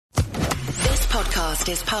podcast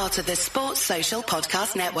is part of the Sports Social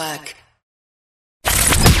Podcast Network.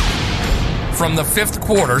 From the Fifth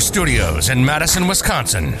Quarter Studios in Madison,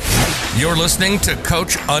 Wisconsin, you're listening to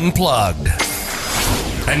Coach Unplugged.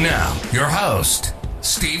 And now, your host,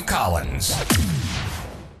 Steve Collins.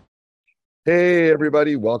 Hey,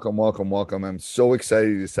 everybody. Welcome. I'm so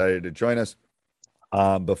excited you decided to join us.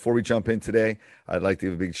 Before we jump in today, I'd like to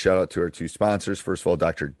give a big shout out to our two sponsors. First of all,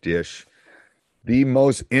 Dr. Dish, the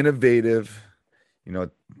most innovative,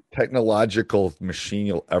 technological machine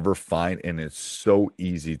you'll ever find, and it's so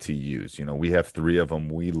easy to use. We have three of them.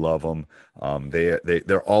 We love them.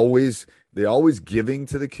 They're always giving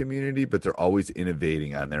to the community, but they're always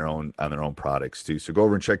innovating on their own products too. So go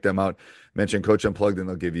over and check them out. Mention Coach Unplugged, and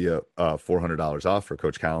they'll give you $400 off for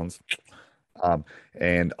Coach Collins.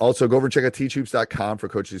 And also go over and check out teachhoops.com for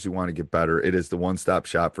coaches who want to get better. It is the one-stop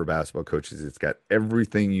shop for basketball coaches. It's got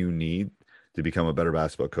everything you need to become a better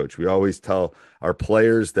basketball coach. We always tell our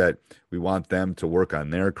players that we want them to work on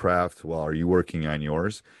their craft while are you working on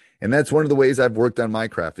yours. And that's one of the ways I've worked on my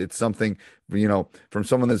craft. It's something, from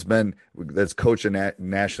someone that's coached a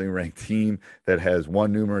nationally ranked team, that has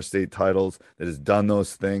won numerous state titles, that has done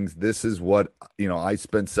those things. This is what, I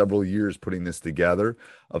spent several years putting this together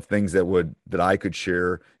of things that I could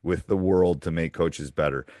share with the world to make coaches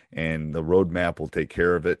better. And the roadmap will take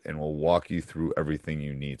care of it and will walk you through everything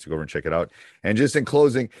you need. So go over and check it out. And just in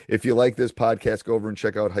closing, if you like this podcast, go over and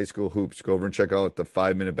check out High School Hoops. Go over and check out the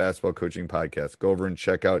 5-Minute Basketball Coaching Podcast. Go over and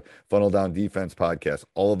check out Funnel Down Defense Podcast.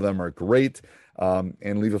 All of them are great.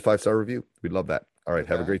 And leave a 5-star review. We'd love that. All right.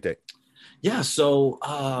 Have a great day. Yeah. So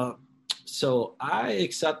I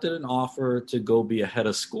accepted an offer to go be a head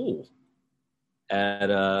of school at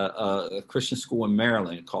a Christian school in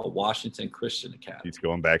Maryland called Washington Christian Academy. He's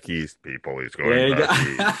going back east, people. He's going back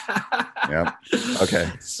east. Yep. Okay.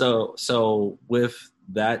 So with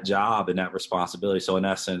that job and that responsibility, so in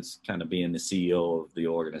essence, kind of being the CEO of the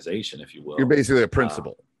organization, if you will. You're basically a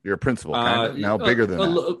principal. You're a principal, kind of. Now bigger than that. A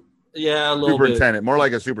little superintendent, more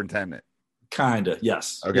like a superintendent. Kind of,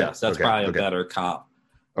 yes. Okay. Yes, that's probably a better comp.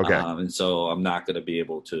 Okay. And so I'm not going to be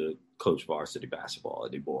able to coach varsity basketball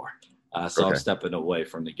anymore. So I'm stepping away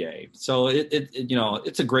from the game. So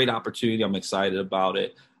it's a great opportunity. I'm excited about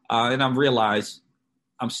it. And I've realized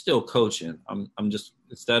I'm still coaching. I'm just,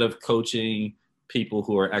 instead of coaching people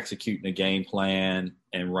who are executing a game plan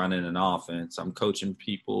and running an offense, I'm coaching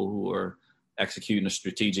people who are executing a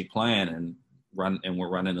strategic plan and we're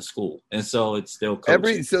running a school. And so it's still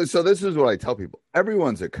coaching. So this is what I tell people.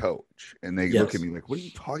 Everyone's a coach, and they look at me like, what are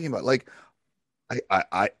you talking about? Like,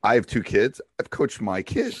 I have 2 kids. I've coached my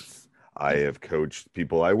kids. I have coached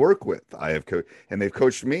people I work with. I have coached, and they've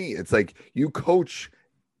coached me. It's like you coach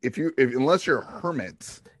unless you're a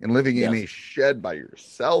hermit and living in a shed by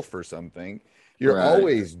yourself or something. You're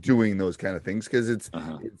always doing those kind of things because it's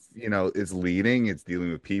leading, it's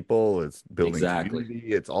dealing with people, it's building community,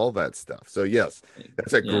 it's all that stuff. So yes,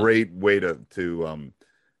 that's a great way to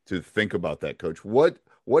think about that, Coach. What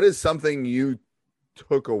is something you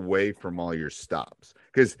took away from all your stops?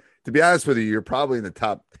 Because to be honest with you, you're probably in the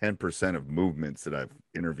top 10% of movements that I've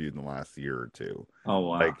interviewed in the last year or two. Oh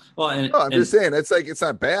wow! I'm just saying it's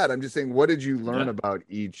not bad. I'm just saying, what did you learn about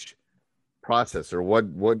each process, or what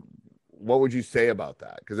would you say about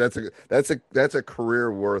that? Because that's a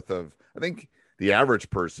career worth of, I think the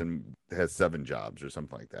average person has 7 jobs or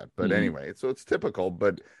something like that. But anyway, so it's typical.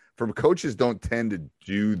 But from coaches don't tend to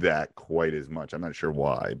do that quite as much. I'm not sure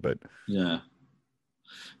why, but yeah.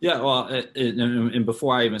 Well, and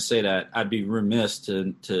before I even say that, I'd be remiss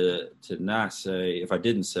to not say, if I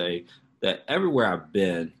didn't say that everywhere I've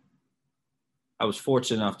been, I was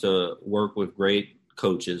fortunate enough to work with great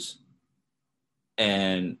coaches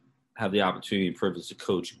and have the opportunity and privilege to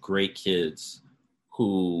coach great kids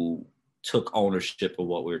who took ownership of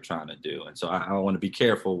what we were trying to do. And so I want to be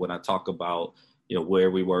careful when I talk about,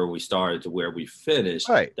 where we were when we started to where we finished.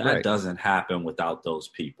 That doesn't happen without those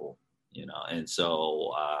people, And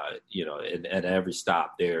so, at every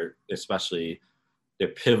stop there, especially they're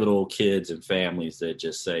pivotal kids and families that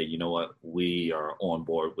just say, you know what, we are on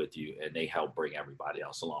board with you, and they help bring everybody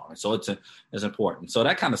else along. And so it's important. So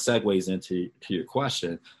that kind of segues into your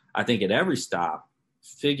question. I think at every stop,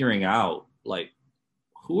 figuring out like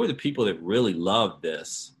who are the people that really love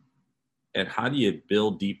this, and how do you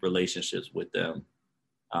build deep relationships with them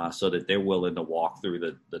so that they're willing to walk through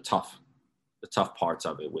the tough parts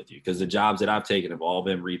of it with you. Because the jobs that I've taken have all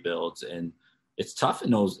been rebuilds, and it's tough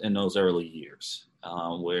in those early years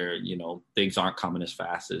where things aren't coming as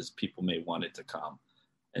fast as people may want it to come.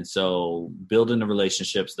 And so building the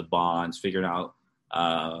relationships, the bonds, figuring out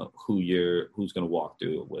who's going to walk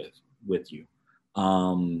through it with you.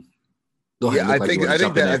 Go ahead. Yeah,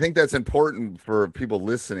 I I think that's important for people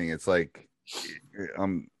listening. It's like, I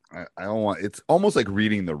don't want. It's almost like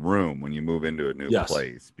reading the room when you move into a new Yes.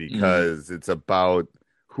 place because it's about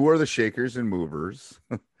who are the shakers and movers.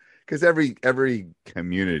 Because every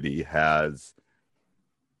community has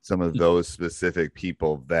some of those specific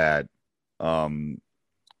people that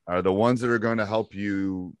are the ones that are going to help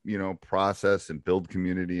you, process and build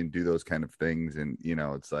community and do those kind of things. And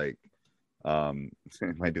it's like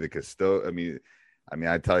it might be the custodian.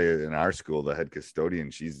 I tell you, in our school, the head custodian,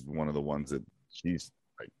 she's one of the ones that she's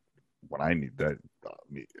like when I need that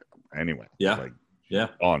anyway. Yeah. Like Yeah.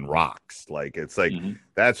 on rocks. Like it's like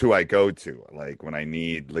that's who I go to. Like when I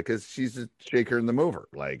need, like, cause she's a shaker and the mover.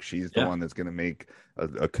 Like she's the one that's gonna make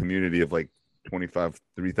a community of like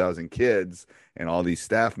 3,000 kids and all these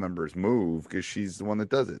staff members move because she's the one that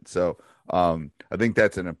does it. So I think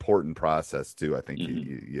that's an important process too. I think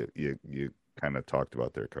you kind of talked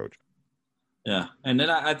about there, Coach. Yeah. And then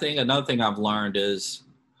I think another thing I've learned is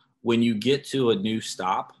when you get to a new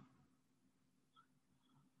stop,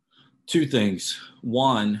 two things.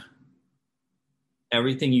 One,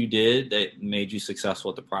 everything you did that made you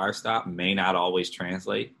successful at the prior stop may not always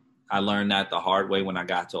translate. I learned that the hard way when I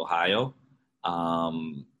got to Ohio,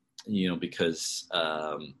 because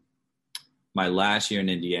my last year in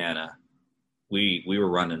Indiana, we were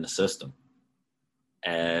running the system.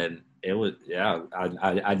 And it was,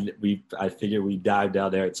 I figured we'd dive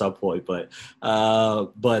down there at some point, but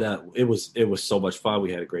it was so much fun.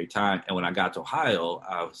 We had a great time. And when I got to Ohio,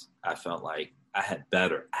 I felt like I had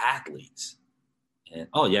better athletes and,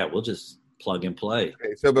 we'll just plug and play.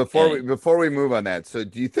 Okay, so before we move on that, so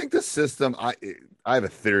do you think the system, I have a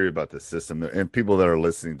theory about the system, and people that are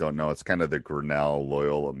listening don't know, it's kind of the Grinnell,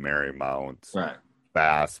 Loyola, Marymount, right?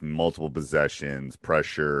 Fast, multiple possessions,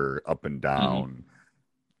 pressure, up and down,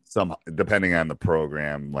 some depending on the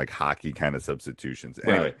program, like hockey kind of substitutions.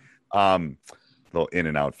 Anyway, little in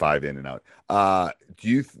and out, 5 in and out. I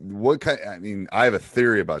have a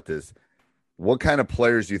theory about this. What kind of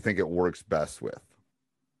players do you think it works best with?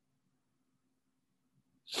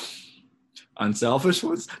 Unselfish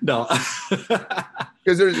ones? No.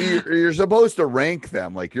 Because you're supposed to rank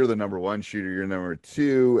them. Like you're the number one shooter, you're number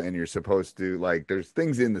two, and you're supposed to, like, there's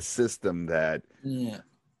things in the system that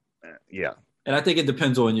yeah. And I think it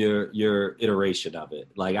depends on your iteration of it.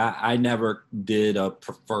 Like I never did a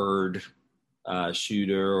preferred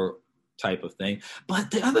shooter type of thing.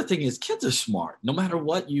 But the other thing is kids are smart. No matter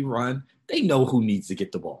what you run, they know who needs to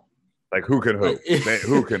get the ball. Like who can hoop?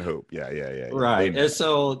 Who can hoop? Yeah. Right. And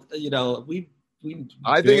so,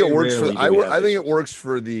 I think it works for I think it works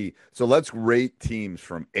for so let's rate teams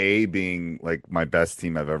from A being like my best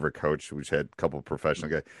team I've ever coached, which had a couple of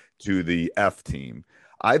professional guys, to the F team.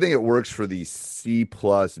 I think it works for the C+, B-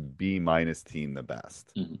 team the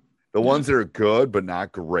best. The ones that are good but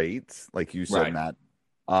not great, like you said, Matt.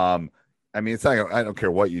 It's not. I don't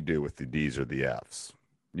care what you do with the D's or the F's.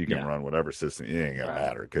 You can run whatever system. It ain't gonna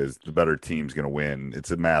matter because the better team's gonna win.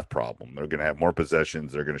 It's a math problem. They're gonna have more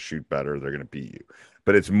possessions. They're gonna shoot better. They're gonna beat you.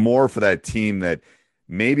 But it's more for that team that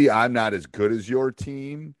maybe I'm not as good as your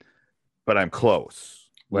team, but I'm close.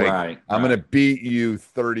 Like I'm gonna beat you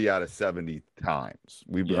 30 out of 70 times.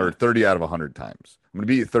 Or 30 out of 100 times. I'm gonna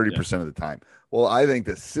beat you 30% of the time. Well, I think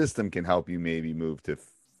the system can help you maybe move to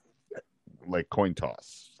like coin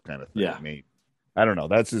toss kind of thing. Yeah. Maybe. I don't know.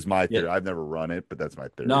 That's just my theory. I've never run it, but that's my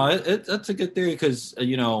theory. No, that's a good theory because,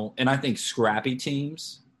 and I think scrappy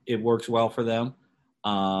teams, it works well for them.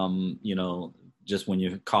 Just when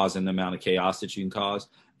you're causing the amount of chaos that you can cause.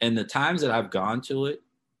 And the times that I've gone to it,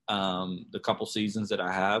 the couple seasons that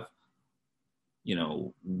I have,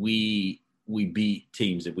 we beat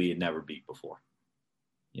teams that we had never beat before,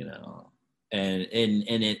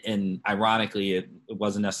 and ironically, it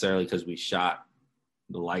wasn't necessarily because we shot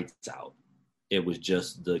the lights out. It was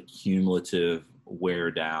just the cumulative wear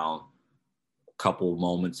down, a couple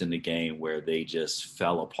moments in the game where they just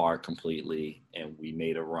fell apart completely and we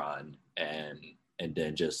made a run and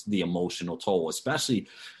then just the emotional toll, especially,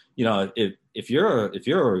 if you're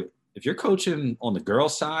coaching on the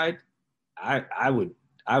girls' side, I would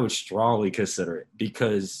strongly consider it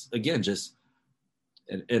because again,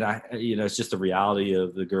 it's just the reality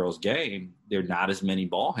of the girls' game. There are not as many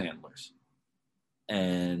ball handlers.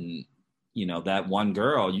 And that one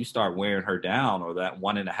girl, you start wearing her down, or that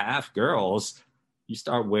 1.5 girls, you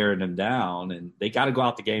start wearing them down, and they got to go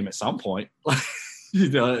out the game at some point,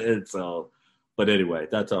 And so, but anyway,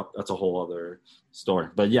 that's a whole other story.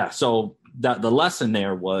 But yeah, so that the lesson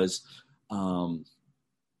there was,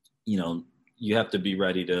 you have to be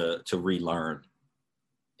ready to relearn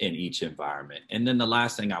in each environment. And then the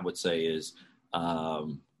last thing I would say is,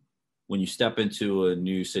 when you step into a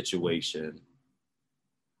new situation,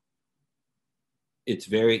 it's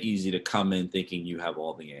very easy to come in thinking you have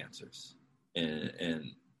all the answers.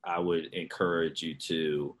 And I would encourage you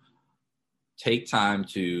to take time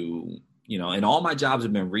to, and all my jobs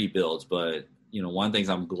have been rebuilds, but, one of the things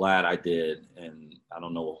I'm glad I did, and I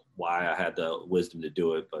don't know why I had the wisdom to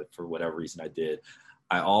do it, but for whatever reason I did,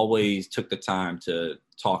 I always took the time to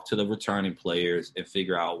talk to the returning players and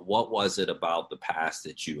figure out what was it about the past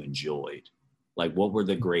that you enjoyed? Like, what were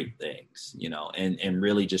the great things, and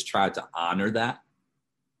really just tried to honor that,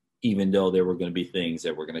 even though there were going to be things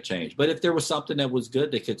that were going to change. But if there was something that was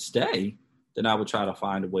good that could stay, then I would try to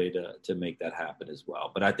find a way to make that happen as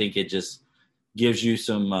well. But I think it just gives you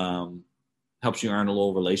some, helps you earn a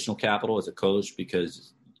little relational capital as a coach,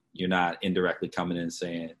 because you're not indirectly coming in and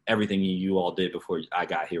saying everything you all did before I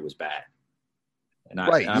got here was bad. And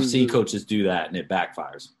I've seen coaches do that, and it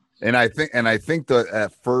backfires. And I think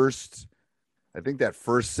that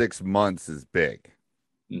first 6 months is big,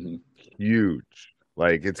 huge.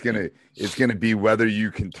 Like it's gonna be whether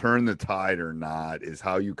you can turn the tide or not is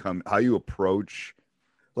how you approach,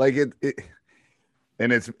 like it.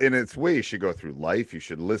 And it's way you should go through life. You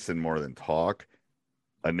should listen more than talk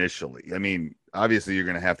initially. I mean, obviously you're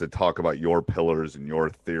going to have to talk about your pillars and your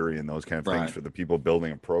theory and those kind of things for the people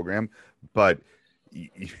building a program, but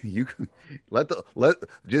you can let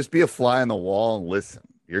just be a fly on the wall and listen.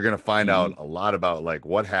 You're going to find out a lot about like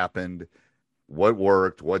what happened, what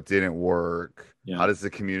worked, what didn't work. Yeah. How does the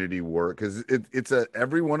community work? Because it's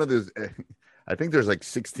every one of those. I think there's like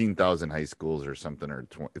 16,000 high schools or something, or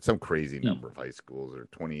it's some crazy number of high schools, or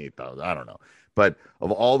 28,000. I don't know. But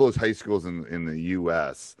of all those high schools in the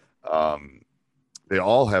U.S., they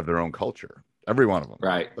all have their own culture. Every one of them.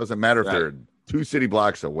 Right. Doesn't matter if they're 2 city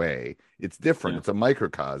blocks away. It's different. Yeah. It's a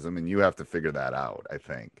microcosm, and you have to figure that out, I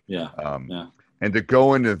think. Yeah. And to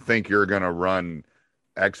go in and think you're going to run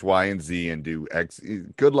X, Y, and Z and do X,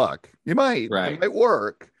 good luck. You might. Right. It might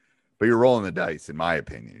work. But you're rolling the dice, in my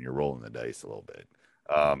opinion. You're rolling the dice a little bit.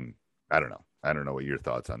 I don't know. I don't know what your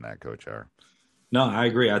thoughts on that, Coach, are. No, I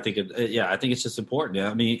agree. I think I think it's just important. Yeah,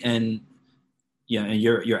 I mean, and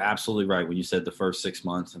you're absolutely right when you said the first 6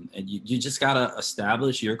 months, and you just gotta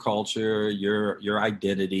establish your culture, your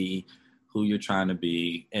identity, who you're trying to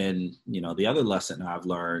be, and the other lesson I've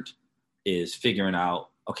learned is figuring out,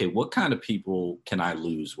 okay, what kind of people can I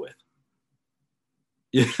lose with?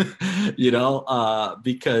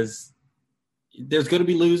 Because there's going to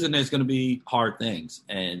be losing, there's going to be hard things,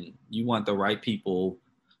 and you want the right people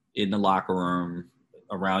in the locker room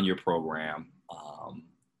around your program.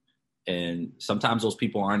 And sometimes those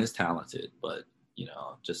people aren't as talented, but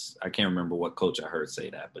I can't remember what coach I heard say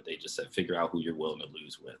that, but they just said, figure out who you're willing to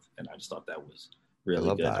lose with. And I just thought that was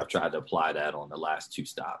really good. I've tried to apply that on the last 2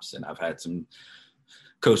 stops, and I've had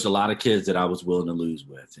coached a lot of kids that I was willing to lose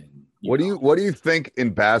with. And what do you think in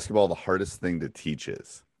basketball the hardest thing to teach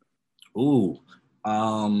is? Ooh,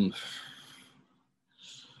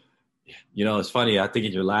 it's funny. I think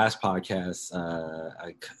in your last podcast,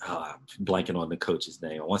 I'm blanking on the coach's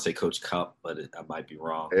name. I want to say Coach Cup, but I might be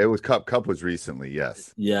wrong. It was Cup. Cup was recently,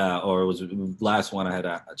 yes. Yeah, or it was the last one I had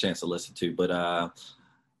a chance to listen to. But I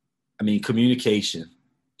mean, communication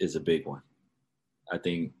is a big one. I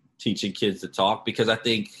think teaching kids to talk, because I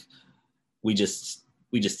think we just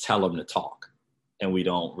tell them to talk, and we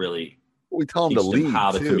don't really tell them to lead,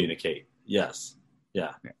 how to communicate. Yes.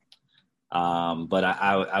 Yeah. But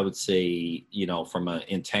I would say, from an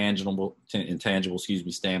intangible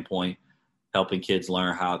standpoint, helping kids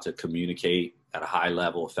learn how to communicate at a high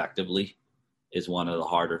level effectively is one of the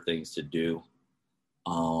harder things to do.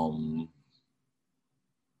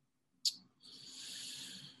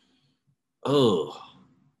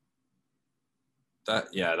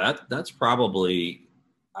 That's probably,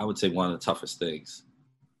 I would say, one of the toughest things.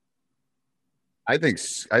 I think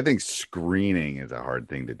screening is a hard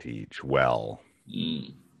thing to teach well.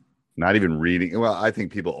 Not even reading. Well, I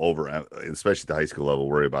think people especially at the high school level,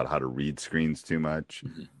 worry about how to read screens too much.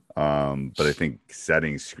 But I think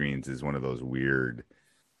setting screens is one of those weird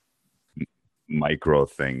micro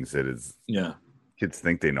things that is. Yeah. Kids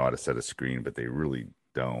think they know how to set a screen, but they really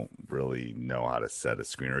don't really know how to set a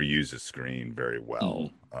screen or use a screen very well.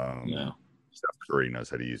 Yeah. Steph Curry knows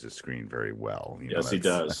how to use a screen very well. Yes, he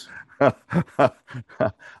does.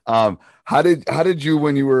 How did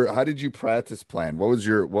you practice plan? What was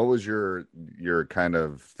your kind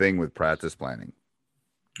of thing with practice planning?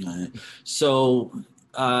 So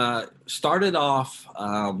started off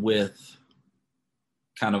with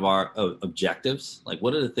kind of our objectives, like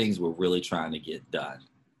what are the things we're really trying to get done.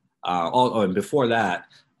 And before that,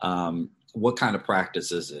 what kind of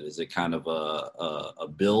practice is it? Is it kind of a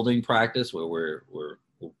building practice where we're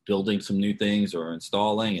building some new things or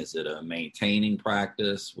installing? Is it a maintaining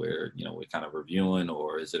practice where, you know, we're kind of reviewing,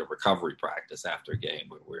 or is it a recovery practice after a game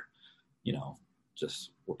where we're, you know,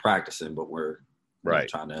 we're practicing, but we're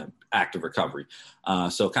trying to active recovery.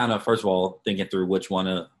 So kind of, first of all, thinking through which one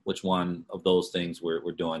of those things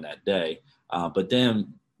we're doing that day. But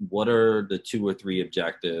then what are the 2 or 3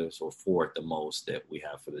 objectives, or 4 at the most, that we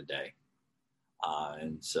have for the day?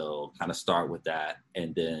 And so kind of start with that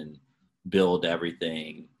and then build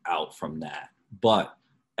everything out from that. But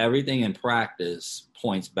everything in practice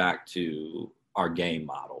points back to our game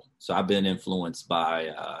model. So I've been influenced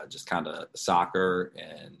by just kind of soccer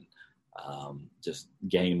and just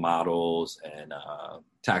game models and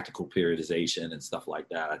tactical periodization and stuff like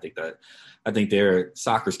that. I think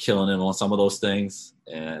soccer's killing it on some of those things,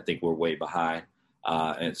 and I think we're way behind.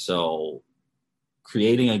 And so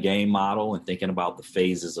creating a game model and thinking about the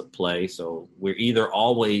phases of play. So we're either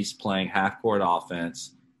always playing half court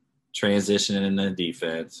offense, transitioning into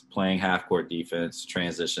defense, playing half court defense,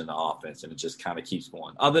 transition to offense, and it just kind of keeps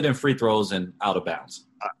going, other than free throws and out of bounds.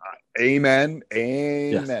 Amen.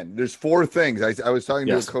 Yes. There's 4 things. I was talking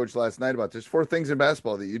to a coach last night about, there's 4 things in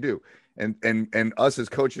basketball that you do. And us as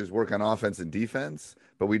coaches work on offense and defense,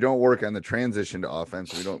 but we don't work on the transition to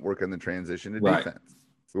offense. We don't work on the transition to defense.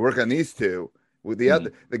 We work on these 2. With the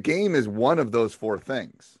other, the game is one of those 4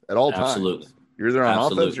 things at all times. Absolutely. You're either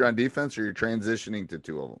on offense, you're on defense, or you're transitioning to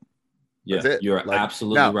 2 of them. Yeah, that's it. You're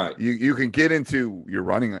absolutely right. You can get into your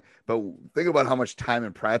running, but think about how much time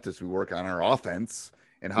in practice we work on our offense,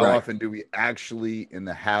 and how often do we actually in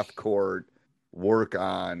the half court work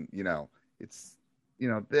on, it's,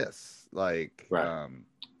 this, like,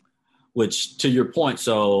 which, to your point,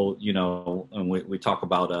 so, and we talk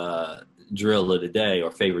about drill of the day or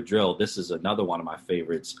favorite drill. This is another one of my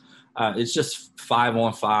favorites. It's just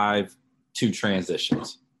 5-on-5, 2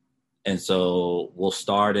 transitions. And so we'll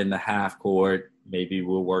start in the half court. Maybe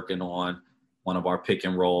we're working on one of our pick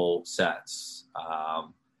and roll sets.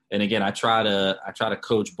 And again, I try to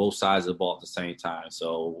coach both sides of the ball at the same time.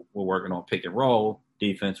 So we're working on pick and roll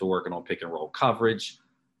defense. We're working on pick and roll coverage.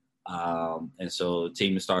 And so the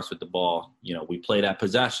team that starts with the ball, we play that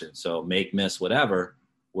possession. So make, miss, whatever,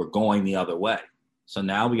 we're going the other way. So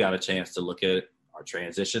now we got a chance to look at our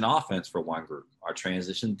transition offense for one group, our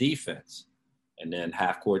transition defense, and then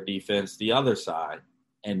half court defense, the other side.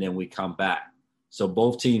 And then we come back. So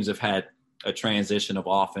both teams have had a transition of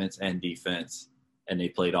offense and defense, and they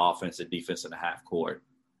played offense and defense in the half court.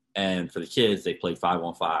 And for the kids, they play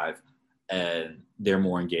 5-on-5, and they're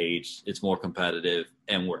more engaged. It's more competitive,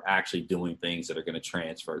 and we're actually doing things that are going to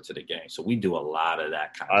transfer to the game. So we do a lot of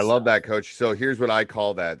that kind of stuff. I love that, Coach. So here's what I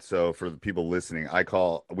call that. So for the people listening,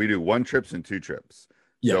 we do 1 trips and 2 trips.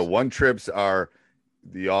 Yes. So 1 trips are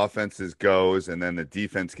the offenses goes, and then the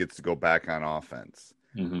defense gets to go back on offense.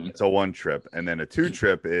 Mm-hmm. It's a 1 trip. And then a 2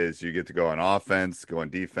 trip is you get to go on offense, go on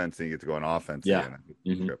defense, and you get to go on offense. Yeah.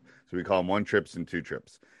 Again. Trip. So we call them 1 trips and 2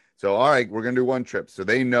 trips. So, all right, we're going to do 1 trip. So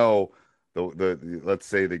they know the let's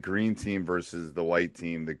say the green team versus the white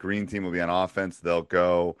team. The green team will be on offense. They'll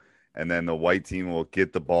go, and then the white team will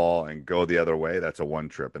get the ball and go the other way. That's a 1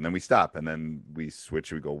 trip. And then we stop, and then we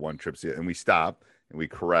switch. We go 1 trip, and we stop, and we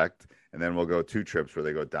correct. And then we'll go 2 trips where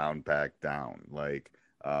they go down, back, down. Like,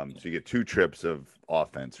 so you get 2 trips of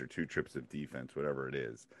offense or 2 trips of defense, whatever it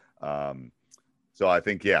is. So I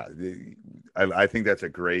think, I think that's a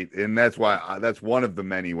great, and that's why that's one of the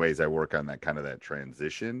many ways I work on that kind of that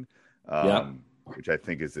transition, which I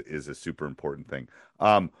think is a super important thing.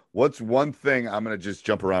 What's one thing, I'm going to just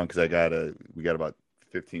jump around because we got about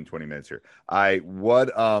 15, 20 minutes here.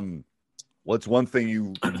 What's one thing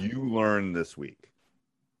you learned this week?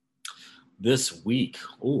 This week.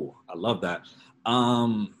 Oh, I love that.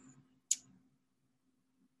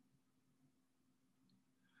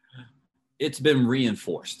 It's been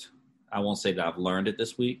reinforced. I won't say that I've learned it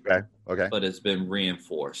this week. Okay. But it's been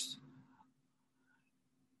reinforced.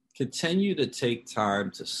 Continue to take time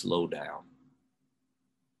to slow down.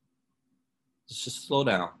 Just slow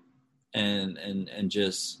down and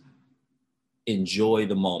just enjoy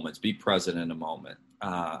the moments. Be present in the moment.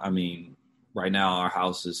 Right now our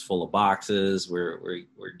house is full of boxes. We're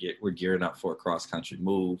gearing up for a cross country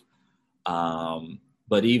move.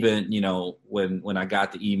 But even, when I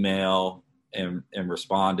got the email and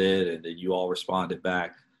responded, and then you all responded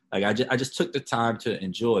back, like I just took the time to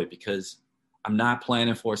enjoy, because I'm not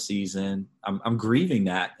planning for a season. I'm grieving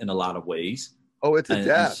that in a lot of ways. Oh, it's a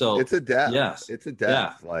death. So, it's a death. Yes. It's a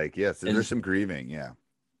death. Yeah. Like, yes, there's some grieving. Yeah.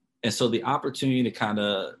 And so the opportunity to kind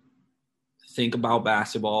of think about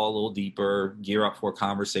basketball a little deeper, gear up for a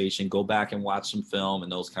conversation, go back and watch some film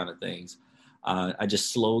and those kind of things. I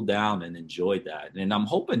just slowed down and enjoyed that. And I'm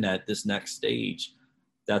hoping that this next stage,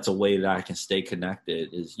 that's a way that I can stay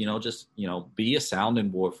connected is, just, be a sounding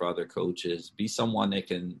board for other coaches, be someone that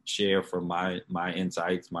can share from my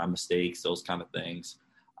insights, my mistakes, those kind of things.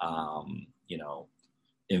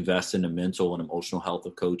 Invest in the mental and emotional health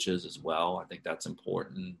of coaches as well. I think that's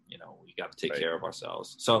important. We got to take care of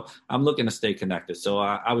ourselves. So I'm looking to stay connected. So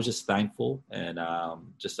I was just thankful and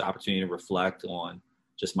just the opportunity to reflect on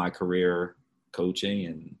just my career coaching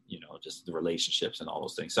and, just the relationships and all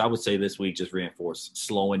those things. So I would say this week, just reinforce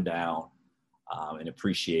slowing down and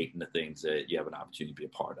appreciating the things that you have an opportunity to be a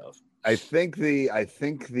part of. I think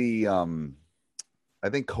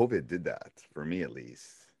COVID did that for me, at least.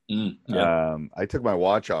 I took my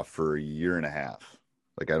watch off for a year and a half.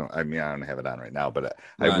 Like I don't have it on right now, but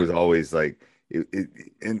I was always like,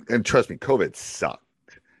 and trust me, COVID sucked.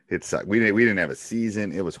 It sucked. We didn't have a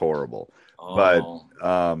season. It was horrible. But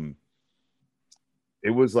it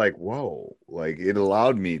was like, whoa, like it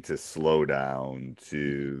allowed me to slow down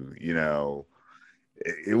to,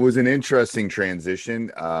 it was an interesting transition.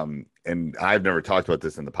 And I've never talked about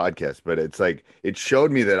this in the podcast, but it's like, it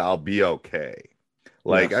showed me that I'll be okay.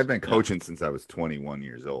 Like I've been coaching since I was 21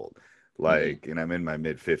 years old, and I'm in my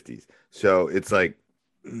mid 50s. So it's like,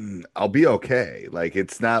 I'll be okay. Like,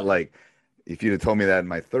 it's not like if you'd have told me that in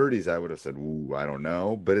my 30s, I would have said, ooh, I don't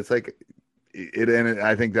know. But it's like, and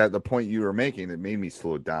I think that the point you were making, it made me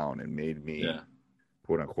slow down and made me,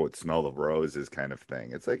 quote unquote, smell the roses kind of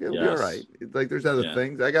thing. It's like, it'll be all right. It's like, there's other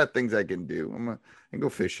things. I got things I can do. I can go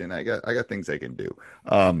fishing. I got things I can do.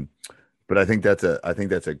 But I think that's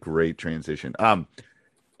a great transition.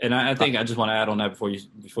 And I think I just want to add on that before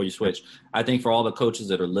you switch. I think for all the coaches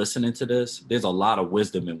that are listening to this, there's a lot of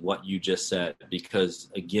wisdom in what you just said, because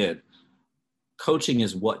again, coaching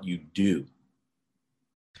is what you do.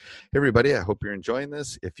 Hey everybody, I hope you're enjoying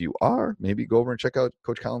this. If you are, maybe go over and check out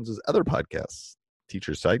Coach Collins' other podcasts,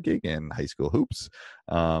 Teacher's Side Gig and High School Hoops.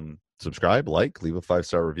 Subscribe, leave a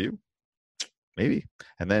 5-star review, maybe.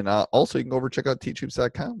 And then also you can go over and check out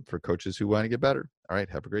teachhoops.com for coaches who want to get better. All right,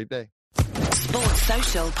 have a great day. Sports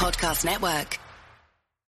Social Podcast Network.